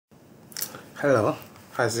Hello,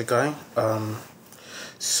 how's it going? I'm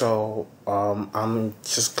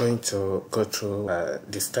just going to go through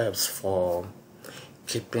the steps for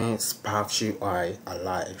keeping Spark UI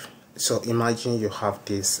alive. So imagine you have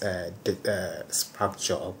this Spark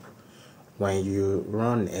job. When you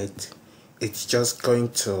run it, it's just going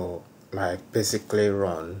to like basically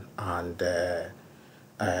run, and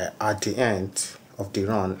at the end of the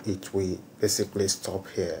run it will basically stop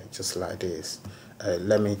here just like this.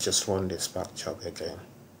 Let me just run the Spark job again.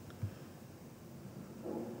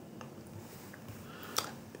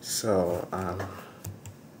 So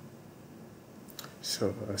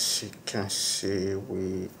as you can see,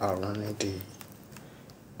 we are running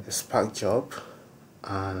the Spark job,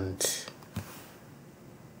 and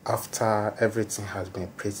after everything has been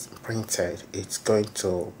printed, it's going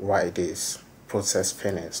to write this process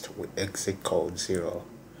finished with exit code 0.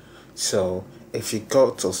 So if you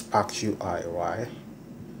go to Spark UI, right,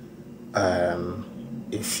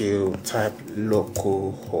 if you type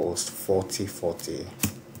localhost 4040,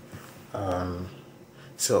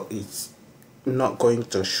 so it's not going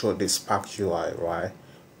to show the Spark UI, right?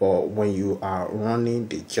 But when you are running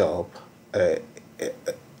the job,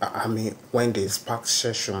 when the Spark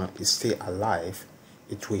session is still alive,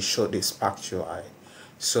 it will show the Spark UI.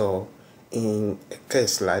 So in a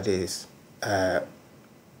case like this,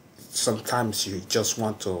 sometimes you just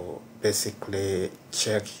want to basically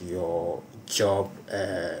check your job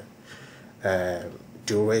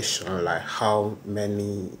duration, like how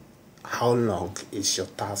long is your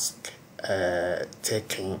task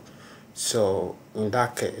taking. So in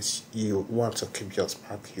that case, you want to keep your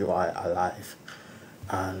Spark UI alive,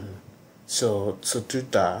 and so to do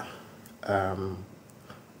that,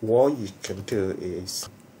 what you can do is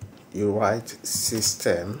you write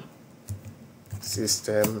system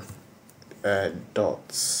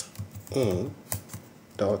dot in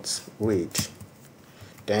dot read,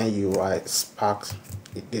 then you write Spark,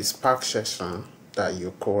 the Spark session that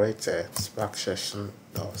you created, Spark session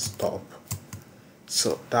dot stop.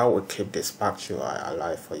 So that will keep the Spark UI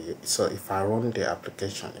alive for you. So if I run the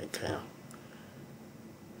application again,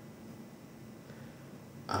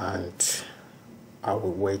 and I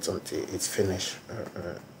will wait until it finishes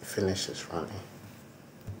running.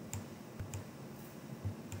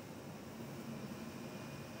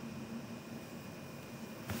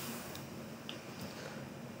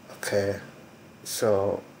 Okay,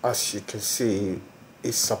 so as you can see,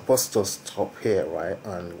 it's supposed to stop here, right,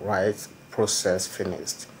 and write process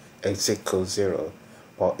finished exit code 0,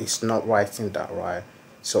 but it's not writing that, right?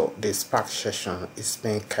 So the Spark session is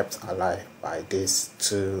being kept alive by these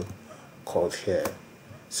two code here.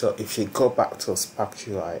 So if you go back to Spark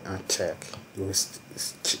UI and check, you will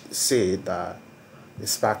see that the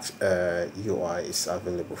Spark UI is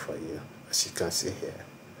available for you, as you can see here.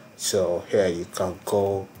 So here you can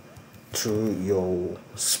go through your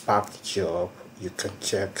Spark job. You can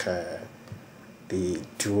check the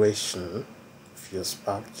duration of your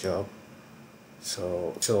Spark job.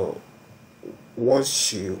 So what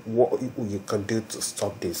you can do to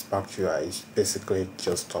stop the Spark UI is basically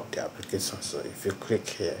just stop the application. So if you click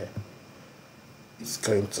here, it's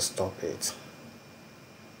going to stop it.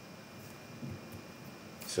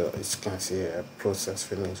 So as you can see here, process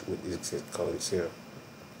finished with exit code 0.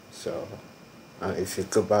 So, and if you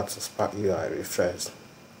go back to Spark UI refresh,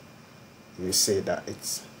 you see that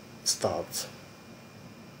it's stopped.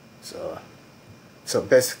 So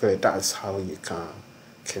basically that's how you can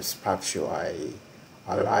keep Spark UI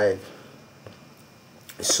alive.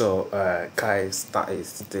 So guys, that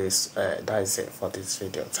is it for this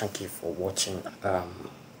video. Thank you for watching.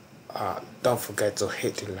 Don't forget to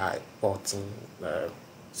hit the like button,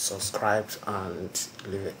 subscribe, and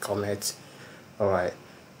leave a comment. All right.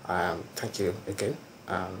 Thank you again.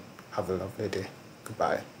 Have a lovely day.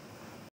 Goodbye.